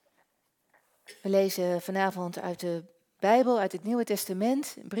We lezen vanavond uit de Bijbel, uit het Nieuwe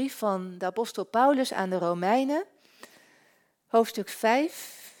Testament, een brief van de apostel Paulus aan de Romeinen, hoofdstuk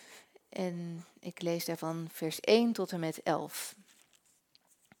 5, en ik lees daarvan vers 1 tot en met 11.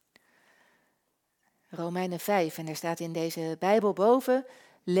 Romeinen 5, en er staat in deze Bijbel boven,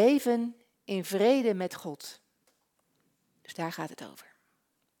 leven in vrede met God. Dus daar gaat het over.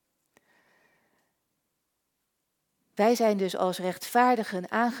 Wij zijn dus als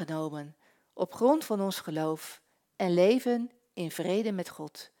rechtvaardigen aangenomen op grond van ons geloof en leven in vrede met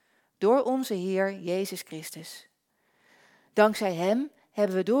God, door onze Heer Jezus Christus. Dankzij Hem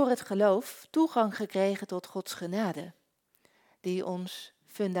hebben we door het geloof toegang gekregen tot Gods genade, die ons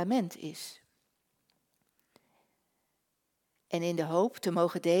fundament is. En in de hoop te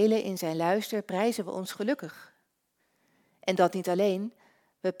mogen delen in zijn luister prijzen we ons gelukkig. En dat niet alleen,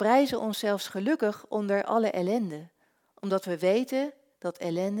 we prijzen ons zelfs gelukkig onder alle ellende, omdat we weten dat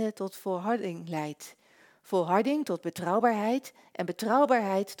ellende tot volharding leidt. Volharding tot betrouwbaarheid en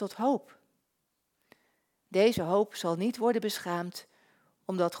betrouwbaarheid tot hoop. Deze hoop zal niet worden beschaamd,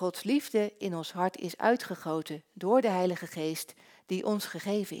 omdat Gods liefde in ons hart is uitgegoten door de Heilige Geest die ons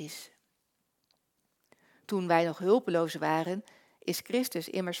gegeven is. Toen wij nog hulpeloos waren, is Christus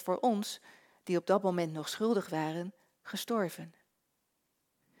immers voor ons, die op dat moment nog schuldig waren, gestorven.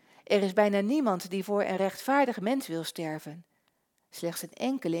 Er is bijna niemand die voor een rechtvaardig mens wil sterven. Slechts een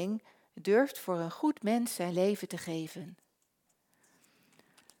enkeling durft voor een goed mens zijn leven te geven.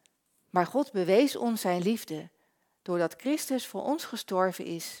 Maar God bewees ons zijn liefde, doordat Christus voor ons gestorven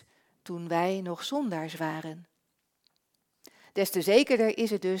is, toen wij nog zondaars waren. Des te zekerder is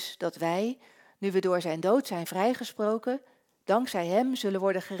het dus dat wij, nu we door zijn dood zijn vrijgesproken, dankzij hem zullen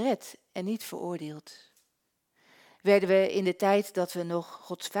worden gered en niet veroordeeld. Werden we in de tijd dat we nog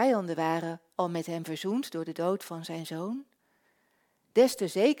Gods vijanden waren, al met hem verzoend door de dood van zijn zoon? Des te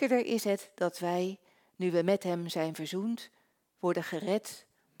zekerder is het dat wij, nu we met hem zijn verzoend, worden gered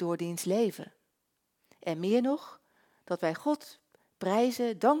door diens leven. En meer nog, dat wij God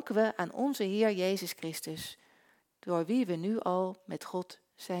prijzen, danken we aan onze Heer Jezus Christus, door wie we nu al met God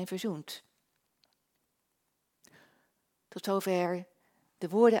zijn verzoend. Tot zover de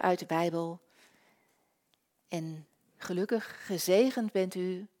woorden uit de Bijbel. En gelukkig, gezegend bent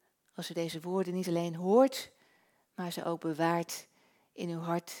u als u deze woorden niet alleen hoort, maar ze ook bewaart in uw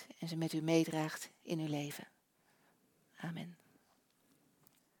hart en ze met u meedraagt in uw leven. Amen.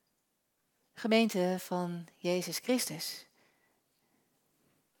 Gemeente van Jezus Christus.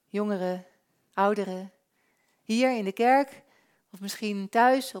 Jongeren, ouderen, hier in de kerk of misschien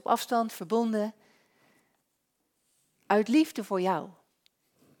thuis op afstand verbonden. Uit liefde voor jou.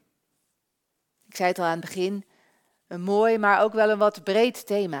 Ik zei het al aan het begin, een mooi, maar ook wel een wat breed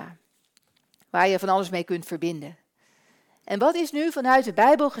thema, waar je van alles mee kunt verbinden. En wat is nu vanuit de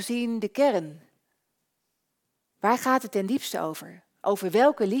Bijbel gezien de kern? Waar gaat het ten diepste over? Over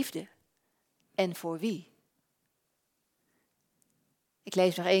welke liefde? En voor wie? Ik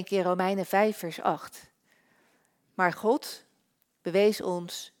lees nog 1 keer Romeinen 5 vers 8. Maar God bewees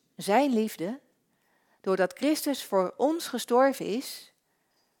ons zijn liefde, doordat Christus voor ons gestorven is,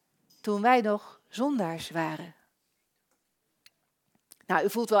 toen wij nog zondaars waren. Nou, u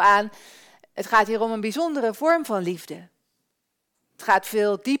voelt wel aan, het gaat hier om een bijzondere vorm van liefde. Het gaat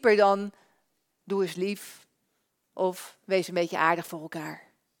veel dieper dan doe eens lief of wees een beetje aardig voor elkaar.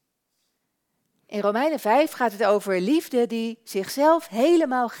 In Romeinen 5 gaat het over liefde die zichzelf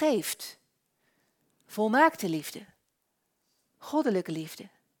helemaal geeft. Volmaakte liefde. Goddelijke liefde.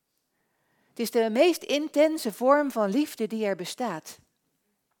 Het is de meest intense vorm van liefde die er bestaat.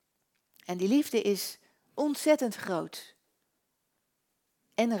 En die liefde is ontzettend groot.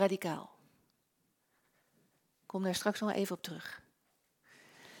 En radicaal. Ik kom daar straks nog even op terug.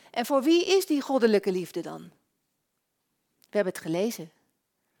 En voor wie is die goddelijke liefde dan? We hebben het gelezen.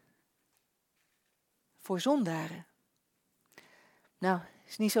 Voor zondaren. Nou,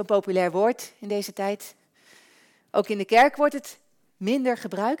 is niet zo'n populair woord in deze tijd. Ook in de kerk wordt het minder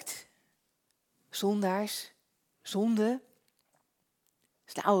gebruikt. Zondaars, zonde.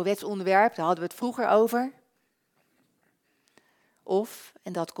 Dat is een ouderwets onderwerp, daar hadden we het vroeger over. Of,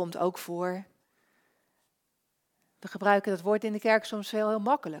 en dat komt ook voor, we gebruiken dat woord in de kerk soms wel heel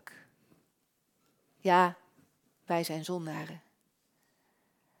makkelijk. Ja, wij zijn zondaren.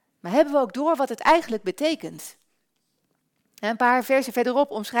 Maar hebben we ook door wat het eigenlijk betekent? Een paar versen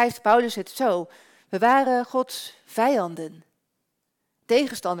verderop omschrijft Paulus het zo. We waren Gods vijanden.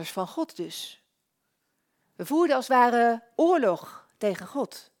 Tegenstanders van God dus. We voerden als het ware oorlog tegen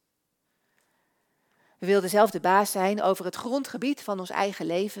God. We wilden zelf de baas zijn over het grondgebied van ons eigen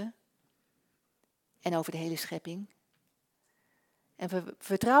leven. En over de hele schepping. En we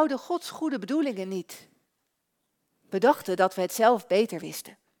vertrouwden Gods goede bedoelingen niet. We dachten dat we het zelf beter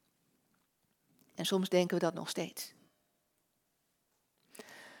wisten. En soms denken we dat nog steeds.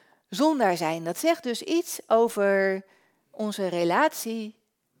 Zondaar zijn, dat zegt dus iets over onze relatie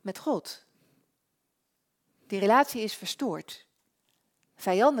met God. Die relatie is verstoord.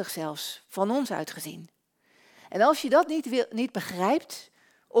 Vijandig zelfs, van ons uitgezien. En als je dat niet begrijpt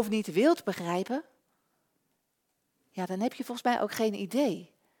of niet wilt begrijpen, ja, dan heb je volgens mij ook geen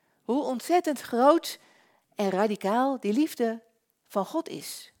idee hoe ontzettend groot en radicaal die liefde van God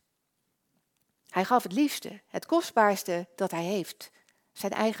is. Hij gaf het liefste, het kostbaarste dat hij heeft,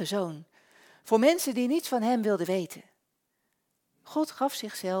 zijn eigen zoon, voor mensen die niets van hem wilden weten. God gaf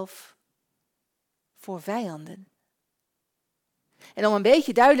zichzelf voor vijanden. En om een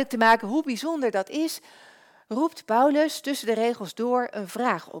beetje duidelijk te maken hoe bijzonder dat is, roept Paulus tussen de regels door een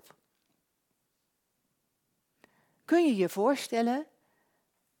vraag op. Kun je je voorstellen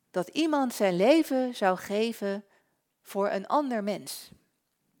dat iemand zijn leven zou geven voor een ander mens?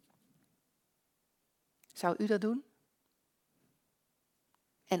 Zou u dat doen?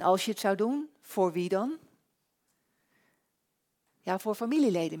 En als je het zou doen, voor wie dan? Ja, voor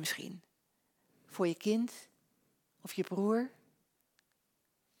familieleden misschien. Voor je kind of je broer.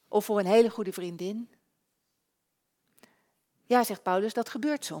 Of voor een hele goede vriendin. Ja, zegt Paulus, dat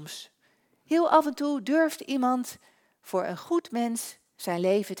gebeurt soms. Heel af en toe durft iemand voor een goed mens zijn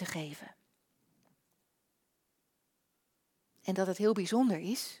leven te geven. En dat het heel bijzonder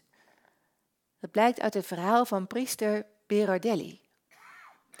is, dat blijkt uit het verhaal van priester Berardelli.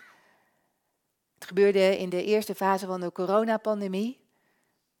 Het gebeurde in de eerste fase van de coronapandemie.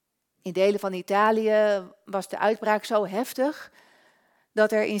 In delen van Italië was de uitbraak zo heftig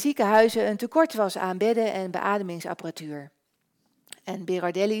dat er in ziekenhuizen een tekort was aan bedden en beademingsapparatuur. En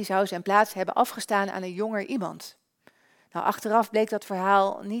Berardelli zou zijn plaats hebben afgestaan aan een jonger iemand. Nou, achteraf bleek dat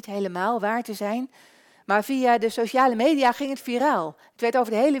verhaal niet helemaal waar te zijn, maar via de sociale media ging het viraal. Het werd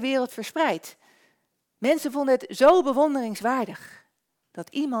over de hele wereld verspreid. Mensen vonden het zo bewonderingswaardig dat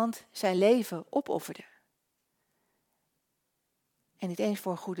iemand zijn leven opofferde. En niet eens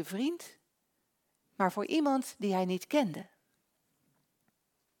voor een goede vriend, maar voor iemand die hij niet kende.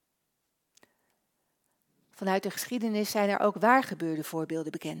 Vanuit de geschiedenis zijn er ook waargebeurde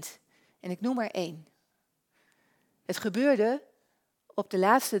voorbeelden bekend. En ik noem er 1. Het gebeurde op de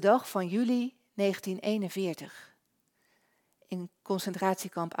laatste dag van juli 1941 in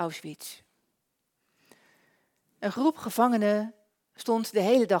concentratiekamp Auschwitz. Een groep gevangenen stond de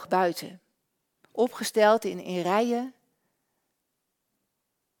hele dag buiten, opgesteld in rijen,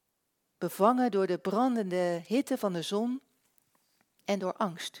 bevangen door de brandende hitte van de zon en door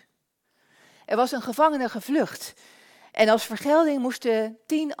angst. Er was een gevangene gevlucht en als vergelding moesten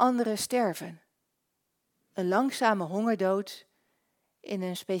 10 anderen sterven. Een langzame hongerdood in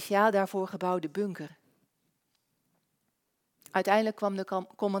een speciaal daarvoor gebouwde bunker. Uiteindelijk kwam de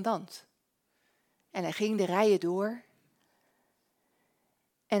commandant en hij ging de rijen door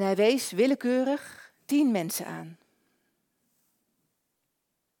en hij wees willekeurig 10 mensen aan.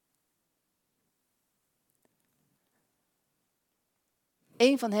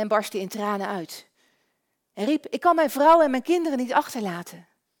 Een van hen barstte in tranen uit en riep: "Ik kan mijn vrouw en mijn kinderen niet achterlaten."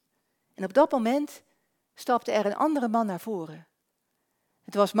 En op dat moment stapte er een andere man naar voren.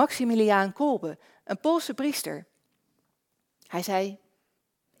 Het was Maximiliaan Kolbe, een Poolse priester. Hij zei: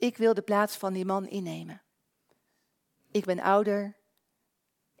 "Ik wil de plaats van die man innemen. Ik ben ouder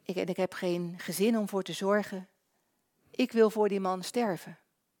en ik heb geen gezin om voor te zorgen. Ik wil voor die man sterven."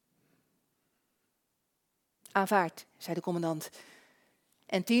 "Aanvaard," zei de commandant.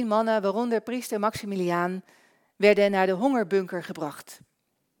 En 10 mannen, waaronder priester Maximiliaan, werden naar de hongerbunker gebracht.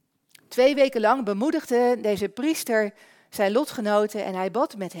 2 weken lang bemoedigde deze priester zijn lotgenoten en hij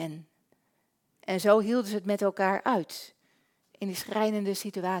bad met hen. En zo hielden ze het met elkaar uit in die schrijnende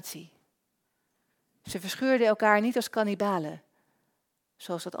situatie. Ze verscheurden elkaar niet als kannibalen,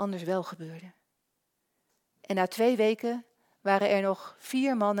 zoals dat anders wel gebeurde. En na 2 weken waren er nog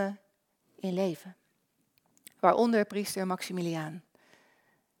 4 mannen in leven, waaronder priester Maximiliaan.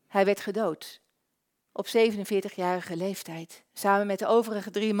 Hij werd gedood op 47-jarige leeftijd, samen met de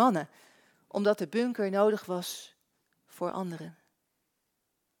overige 3 mannen, omdat de bunker nodig was voor anderen.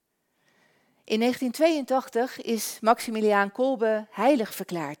 In 1982 is Maximiliaan Kolbe heilig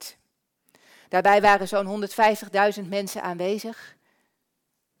verklaard. Daarbij waren zo'n 150.000 mensen aanwezig,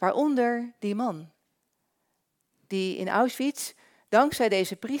 waaronder die man, die in Auschwitz dankzij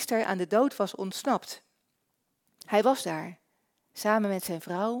deze priester aan de dood was ontsnapt. Hij was daar, samen met zijn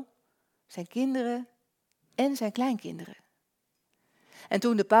vrouw, zijn kinderen en zijn kleinkinderen. En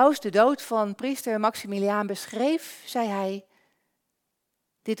toen de paus de dood van priester Maximiliaan beschreef, zei hij: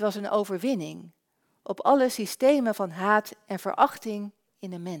 Dit was een overwinning op alle systemen van haat en verachting in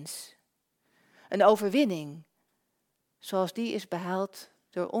de mens. Een overwinning zoals die is behaald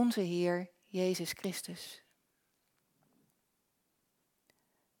door onze Heer Jezus Christus.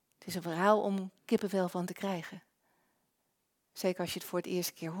 Het is een verhaal om kippenvel van te krijgen. Zeker als je het voor het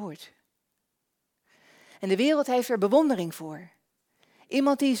eerste keer hoort. En de wereld heeft er bewondering voor.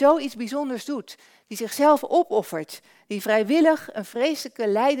 Iemand die zoiets bijzonders doet, die zichzelf opoffert, die vrijwillig een vreselijke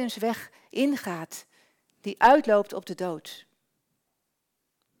lijdensweg ingaat, die uitloopt op de dood.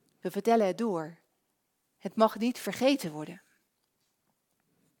 We vertellen het door. Het mag niet vergeten worden.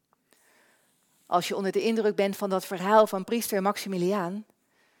 Als je onder de indruk bent van dat verhaal van priester Maximiliaan,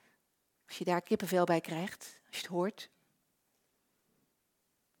 als je daar kippenvel bij krijgt, als je het hoort,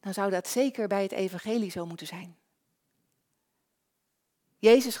 dan zou dat zeker bij het evangelie zo moeten zijn.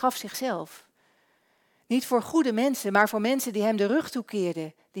 Jezus gaf zichzelf. Niet voor goede mensen, maar voor mensen die hem de rug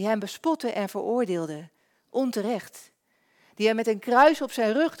toekeerden, die hem bespotten en veroordeelden, onterecht. Die hem met een kruis op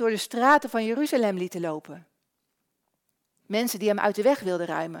zijn rug door de straten van Jeruzalem lieten lopen. Mensen die hem uit de weg wilden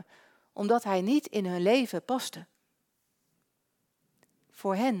ruimen, omdat hij niet in hun leven paste.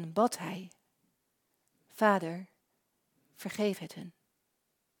 Voor hen bad hij: Vader, vergeef het hun.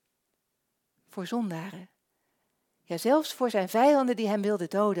 Voor zondaren, ja zelfs voor zijn vijanden die hem wilden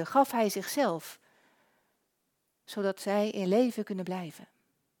doden, gaf hij zichzelf, zodat zij in leven kunnen blijven.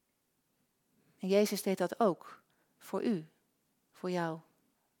 En Jezus deed dat ook voor u, voor jou,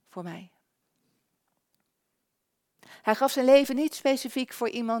 voor mij. Hij gaf zijn leven niet specifiek voor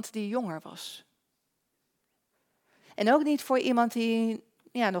iemand die jonger was. En ook niet voor iemand die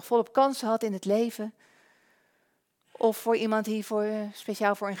nog volop kansen had in het leven. Of voor iemand die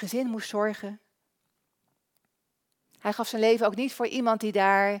speciaal voor een gezin moest zorgen. Hij gaf zijn leven ook niet voor iemand die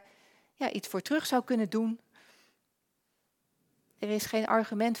daar iets voor terug zou kunnen doen. Er is geen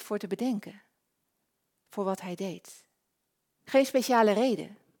argument voor te bedenken. Voor wat hij deed. Geen speciale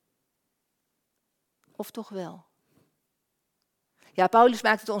reden. Of toch wel? Ja, Paulus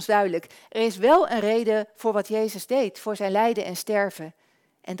maakt het ons duidelijk. Er is wel een reden voor wat Jezus deed, voor zijn lijden en sterven.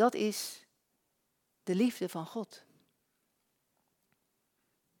 En dat is de liefde van God.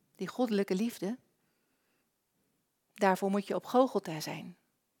 Die goddelijke liefde, daarvoor moet je op Golgotha zijn.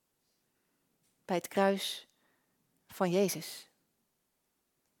 Bij het kruis van Jezus.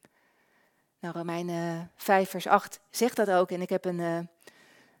 Nou, Romeinen 5 vers 8 zegt dat ook. En ik heb een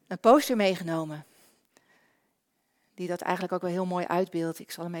poster meegenomen. Die dat eigenlijk ook wel heel mooi uitbeeldt.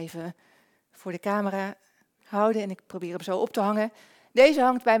 Ik zal hem even voor de camera houden en ik probeer hem zo op te hangen. Deze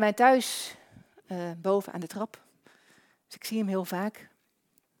hangt bij mij thuis boven aan de trap. Dus ik zie hem heel vaak.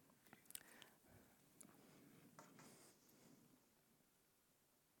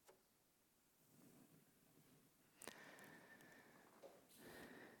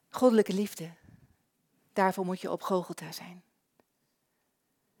 Goddelijke liefde. Daarvoor moet je op Golgotha zijn.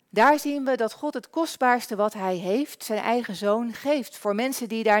 Daar zien we dat God het kostbaarste wat hij heeft, zijn eigen zoon, geeft voor mensen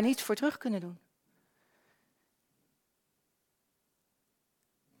die daar niets voor terug kunnen doen.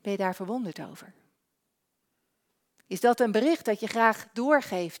 Ben je daar verwonderd over? Is dat een bericht dat je graag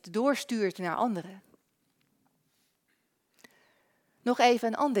doorgeeft, doorstuurt naar anderen? Nog even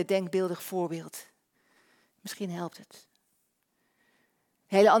een ander denkbeeldig voorbeeld. Misschien helpt het.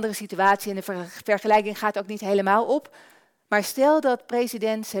 Een hele andere situatie en de vergelijking gaat ook niet helemaal op. Maar stel dat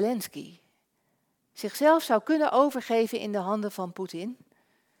president Zelensky zichzelf zou kunnen overgeven in de handen van Poetin,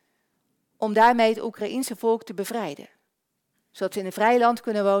 om daarmee het Oekraïense volk te bevrijden, zodat ze in een vrij land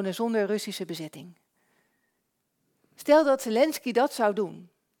kunnen wonen zonder Russische bezetting. Stel dat Zelensky dat zou doen.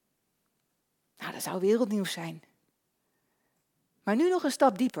 Nou, dat zou wereldnieuws zijn. Maar nu nog een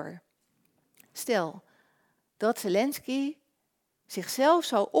stap dieper. Stel dat Zelensky zichzelf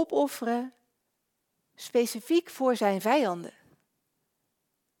zou opofferen specifiek voor zijn vijanden.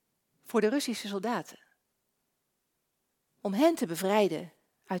 Voor de Russische soldaten. Om hen te bevrijden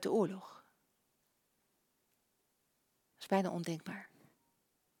uit de oorlog. Dat is bijna ondenkbaar.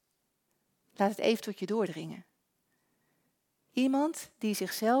 Laat het even tot je doordringen. Iemand die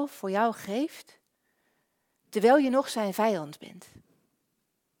zichzelf voor jou geeft, terwijl je nog zijn vijand bent.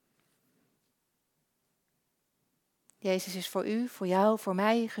 Jezus is voor u, voor jou, voor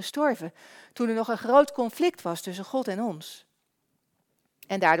mij gestorven, toen er nog een groot conflict was tussen God en ons.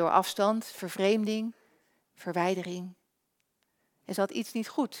 En daardoor afstand, vervreemding, verwijdering. Er zat iets niet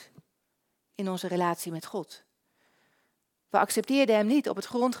goed in onze relatie met God. We accepteerden hem niet op het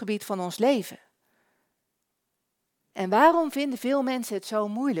grondgebied van ons leven. En waarom vinden veel mensen het zo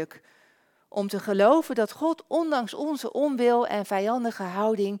moeilijk om te geloven dat God ondanks onze onwil en vijandige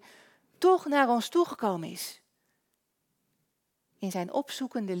houding toch naar ons toegekomen is? in zijn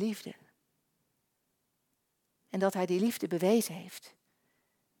opzoekende liefde. En dat hij die liefde bewezen heeft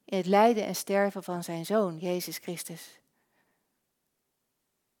in het lijden en sterven van zijn Zoon, Jezus Christus.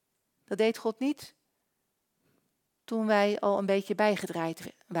 Dat deed God niet toen wij al een beetje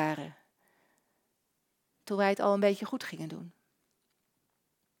bijgedraaid waren. Toen wij het al een beetje goed gingen doen.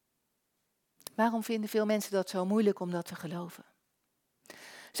 Waarom vinden veel mensen dat zo moeilijk om dat te geloven?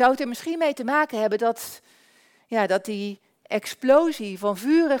 Zou het er misschien mee te maken hebben dat die explosie van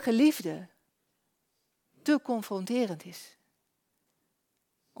vurige liefde te confronterend is?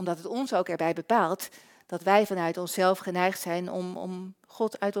 Omdat het ons ook erbij bepaalt dat wij vanuit onszelf geneigd zijn om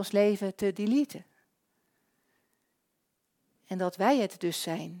God uit ons leven te deleten. En dat wij het dus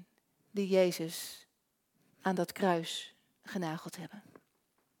zijn die Jezus aan dat kruis genageld hebben.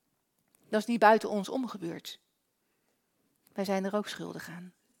 Dat is niet buiten ons omgebeurd. Wij zijn er ook schuldig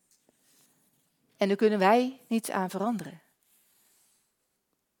aan. En daar kunnen wij niets aan veranderen.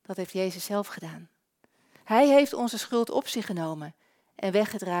 Dat heeft Jezus zelf gedaan. Hij heeft onze schuld op zich genomen en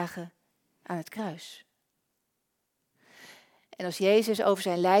weggedragen aan het kruis. En als Jezus over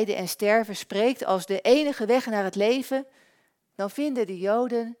zijn lijden en sterven spreekt als de enige weg naar het leven, dan vinden de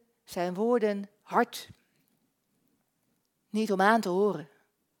Joden zijn woorden hard. Niet om aan te horen.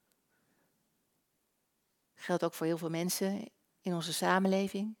 Dat geldt ook voor heel veel mensen in onze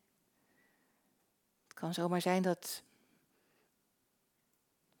samenleving. Het kan zomaar zijn dat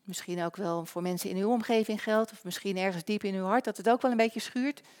misschien ook wel voor mensen in uw omgeving geldt, of misschien ergens diep in uw hart, dat het ook wel een beetje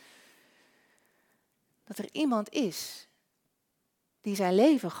schuurt. Dat er iemand is die zijn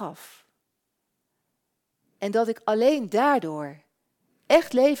leven gaf. En dat ik alleen daardoor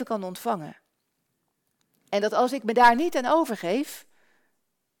echt leven kan ontvangen. En dat als ik me daar niet aan overgeef,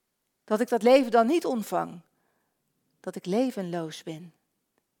 dat ik dat leven dan niet ontvang. Dat ik levenloos ben.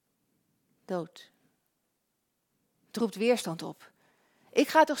 Dood. Het roept weerstand op. Ik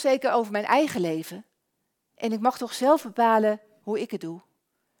ga toch zeker over mijn eigen leven. En ik mag toch zelf bepalen hoe ik het doe.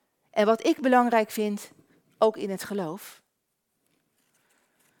 En wat ik belangrijk vind, ook in het geloof.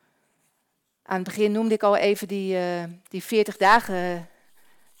 Aan het begin noemde ik al even die 40 dagen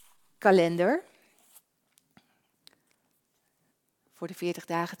kalender. Voor de 40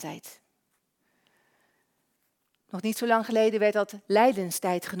 dagen tijd. Nog niet zo lang geleden werd dat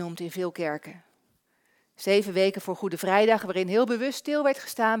lijdenstijd genoemd in veel kerken. 7 weken voor Goede Vrijdag, waarin heel bewust stil werd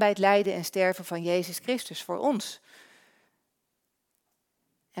gestaan bij het lijden en sterven van Jezus Christus voor ons.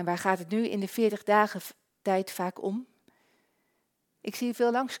 En waar gaat het nu in de 40 dagen tijd vaak om? Ik zie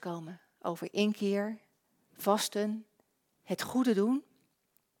veel langskomen over inkeer, vasten, het goede doen.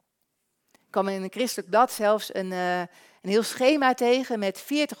 Ik kwam in een christelijk blad zelfs een heel schema tegen met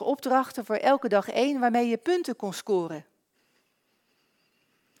 40 opdrachten voor elke dag 1 waarmee je punten kon scoren.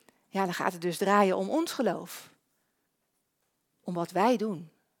 Ja, dan gaat het dus draaien om ons geloof. Om wat wij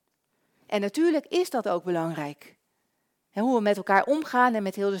doen. En natuurlijk is dat ook belangrijk. En hoe we met elkaar omgaan en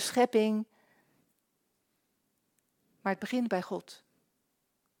met heel de schepping. Maar het begint bij God.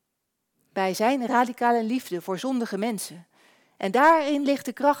 Bij zijn radicale liefde voor zondige mensen. En daarin ligt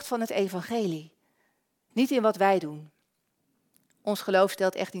de kracht van het evangelie. Niet in wat wij doen. Ons geloof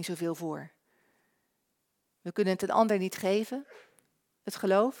stelt echt niet zoveel voor. We kunnen het een ander niet geven, het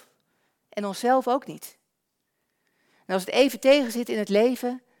geloof, en onszelf ook niet. En als het even tegenzit in het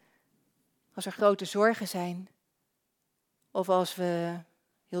leven, als er grote zorgen zijn, of als we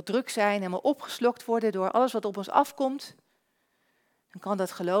heel druk zijn en helemaal opgeslokt worden door alles wat op ons afkomt, dan kan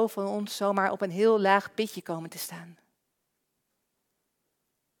dat geloof van ons zomaar op een heel laag pitje komen te staan.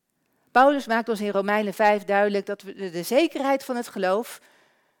 Paulus maakt ons in Romeinen 5 duidelijk dat we de zekerheid van het geloof,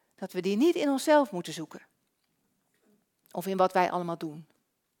 dat we die niet in onszelf moeten zoeken. Of in wat wij allemaal doen.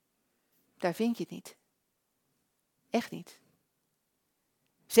 Daar vind je het niet. Echt niet.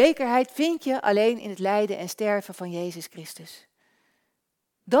 Zekerheid vind je alleen in het lijden en sterven van Jezus Christus.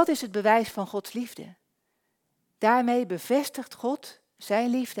 Dat is het bewijs van Gods liefde. Daarmee bevestigt God zijn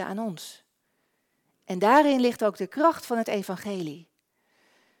liefde aan ons. En daarin ligt ook de kracht van het evangelie.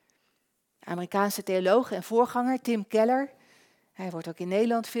 De Amerikaanse theoloog en voorganger Tim Keller, hij wordt ook in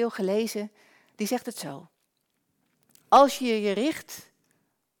Nederland veel gelezen, die zegt het zo. Als je je richt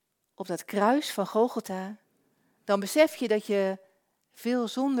op dat kruis van Golgotha, dan besef je dat je veel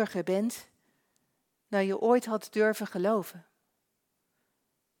zondiger bent dan je ooit had durven geloven.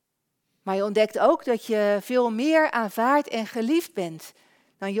 Maar je ontdekt ook dat je veel meer aanvaard en geliefd bent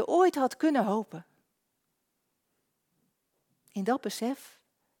dan je ooit had kunnen hopen. In dat besef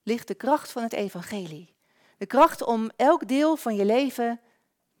ligt de kracht van het evangelie. De kracht om elk deel van je leven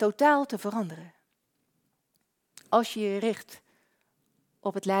totaal te veranderen. Als je je richt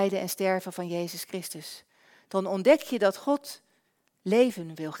op het lijden en sterven van Jezus Christus, dan ontdek je dat God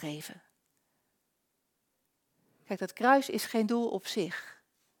leven wil geven. Kijk, dat kruis is geen doel op zich.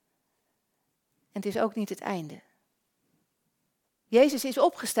 En het is ook niet het einde. Jezus is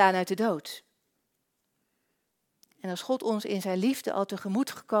opgestaan uit de dood. En als God ons in zijn liefde al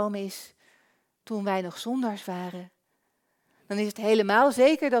tegemoet gekomen is, toen wij nog zondaars waren, dan is het helemaal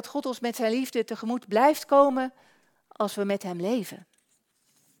zeker dat God ons met zijn liefde tegemoet blijft komen als we met hem leven.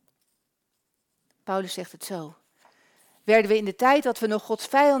 Paulus zegt het zo. Werden we in de tijd dat we nog Gods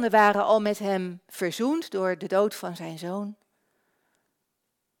vijanden waren al met hem verzoend door de dood van zijn zoon?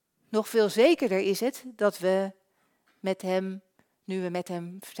 Nog veel zekerder is het dat we met hem, nu we met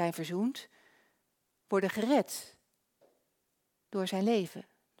hem zijn verzoend, worden gered door zijn leven,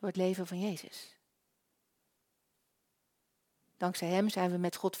 door het leven van Jezus. Dankzij hem zijn we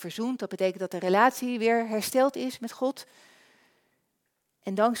met God verzoend. Dat betekent dat de relatie weer hersteld is met God.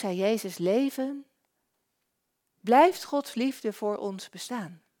 En dankzij Jezus' leven blijft Gods liefde voor ons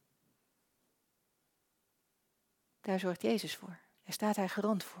bestaan. Daar zorgt Jezus voor. Daar staat hij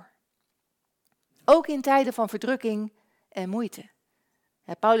garant voor. Ook in tijden van verdrukking en moeite.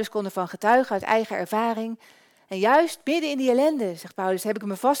 Paulus kon ervan getuigen uit eigen ervaring. En juist midden in die ellende, zegt Paulus, heb ik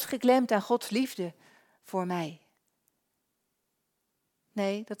me vastgeklemd aan Gods liefde voor mij.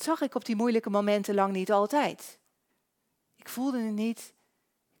 Nee, dat zag ik op die moeilijke momenten lang niet altijd. Ik voelde het niet,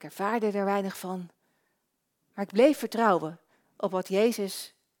 ik ervaarde er weinig van. Maar ik bleef vertrouwen op wat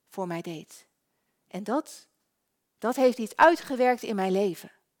Jezus voor mij deed. En dat heeft iets uitgewerkt in mijn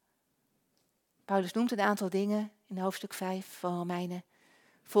leven. Paulus noemt een aantal dingen in hoofdstuk 5 van Romeinen.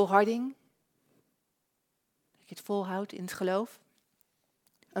 Volharding, dat je het volhoudt in het geloof.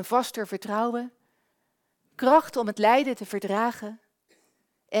 Een vaster vertrouwen. Kracht om het lijden te verdragen.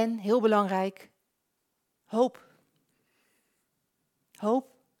 En, heel belangrijk, hoop.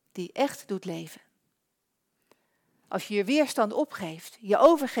 Hoop die echt doet leven. Als je je weerstand opgeeft, je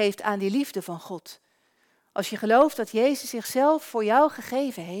overgeeft aan die liefde van God. Als je gelooft dat Jezus zichzelf voor jou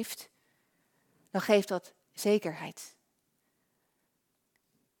gegeven heeft, dan geeft dat zekerheid.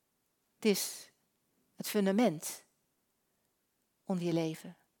 Het is het fundament onder je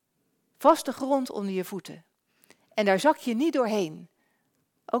leven. Vaste grond onder je voeten. En daar zak je niet doorheen.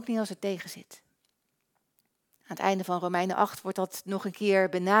 Ook niet als het tegenzit. Aan het einde van Romeinen 8 wordt dat nog een keer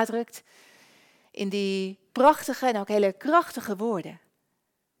benadrukt. In die prachtige en ook hele krachtige woorden.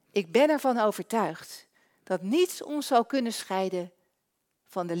 Ik ben ervan overtuigd dat niets ons zal kunnen scheiden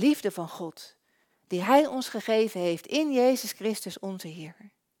van de liefde van God, die Hij ons gegeven heeft in Jezus Christus onze Heer.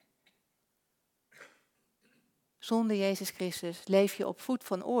 Zonder Jezus Christus leef je op voet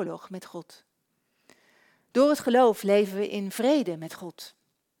van oorlog met God. Door het geloof leven we in vrede met God.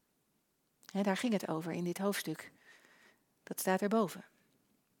 En daar ging het over in dit hoofdstuk. Dat staat erboven.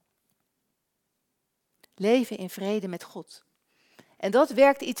 Leven in vrede met God. En dat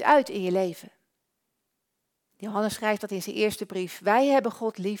werkt iets uit in je leven. Johannes schrijft dat in zijn eerste brief. Wij hebben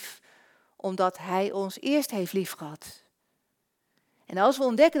God lief, omdat Hij ons eerst heeft lief gehad. En als we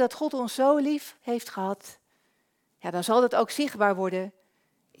ontdekken dat God ons zo lief heeft gehad, ja, dan zal dat ook zichtbaar worden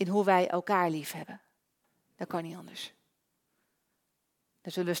in hoe wij elkaar lief hebben. Dat kan niet anders.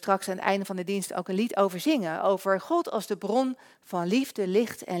 Daar zullen we straks aan het einde van de dienst ook een lied over zingen. Over God als de bron van liefde,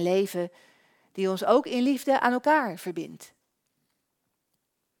 licht en leven, die ons ook in liefde aan elkaar verbindt.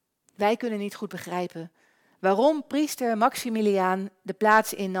 Wij kunnen niet goed begrijpen waarom priester Maximiliaan de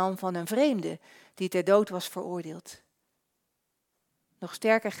plaats innam van een vreemde die ter dood was veroordeeld. Nog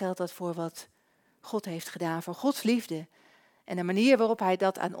sterker geldt dat voor wat God heeft gedaan, voor Gods liefde en de manier waarop Hij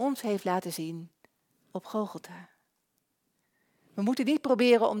dat aan ons heeft laten zien op Golgotha. We moeten niet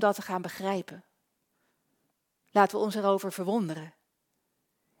proberen om dat te gaan begrijpen. Laten we ons erover verwonderen.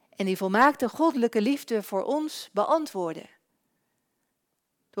 En die volmaakte goddelijke liefde voor ons beantwoorden.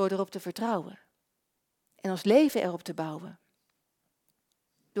 Door erop te vertrouwen. En ons leven erop te bouwen.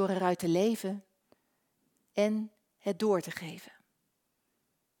 Door eruit te leven en het door te geven.